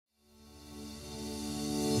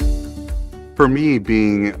For me,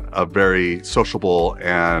 being a very sociable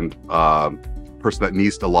and person that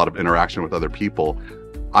needs a lot of interaction with other people,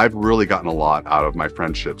 I've really gotten a lot out of my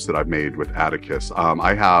friendships that I've made with Atticus.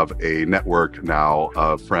 I have a network now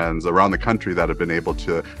of friends around the country that have been able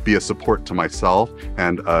to be a support to myself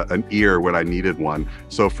and an ear when I needed one.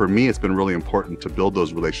 So for me, it's been really important to build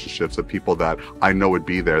those relationships with people that I know would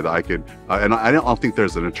be there, that I could, and I don't think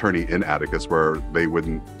there's an attorney in Atticus where they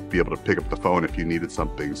wouldn't be able to pick up the phone if you needed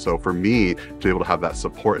something. So for me, to be able to have that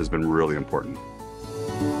support has been really important.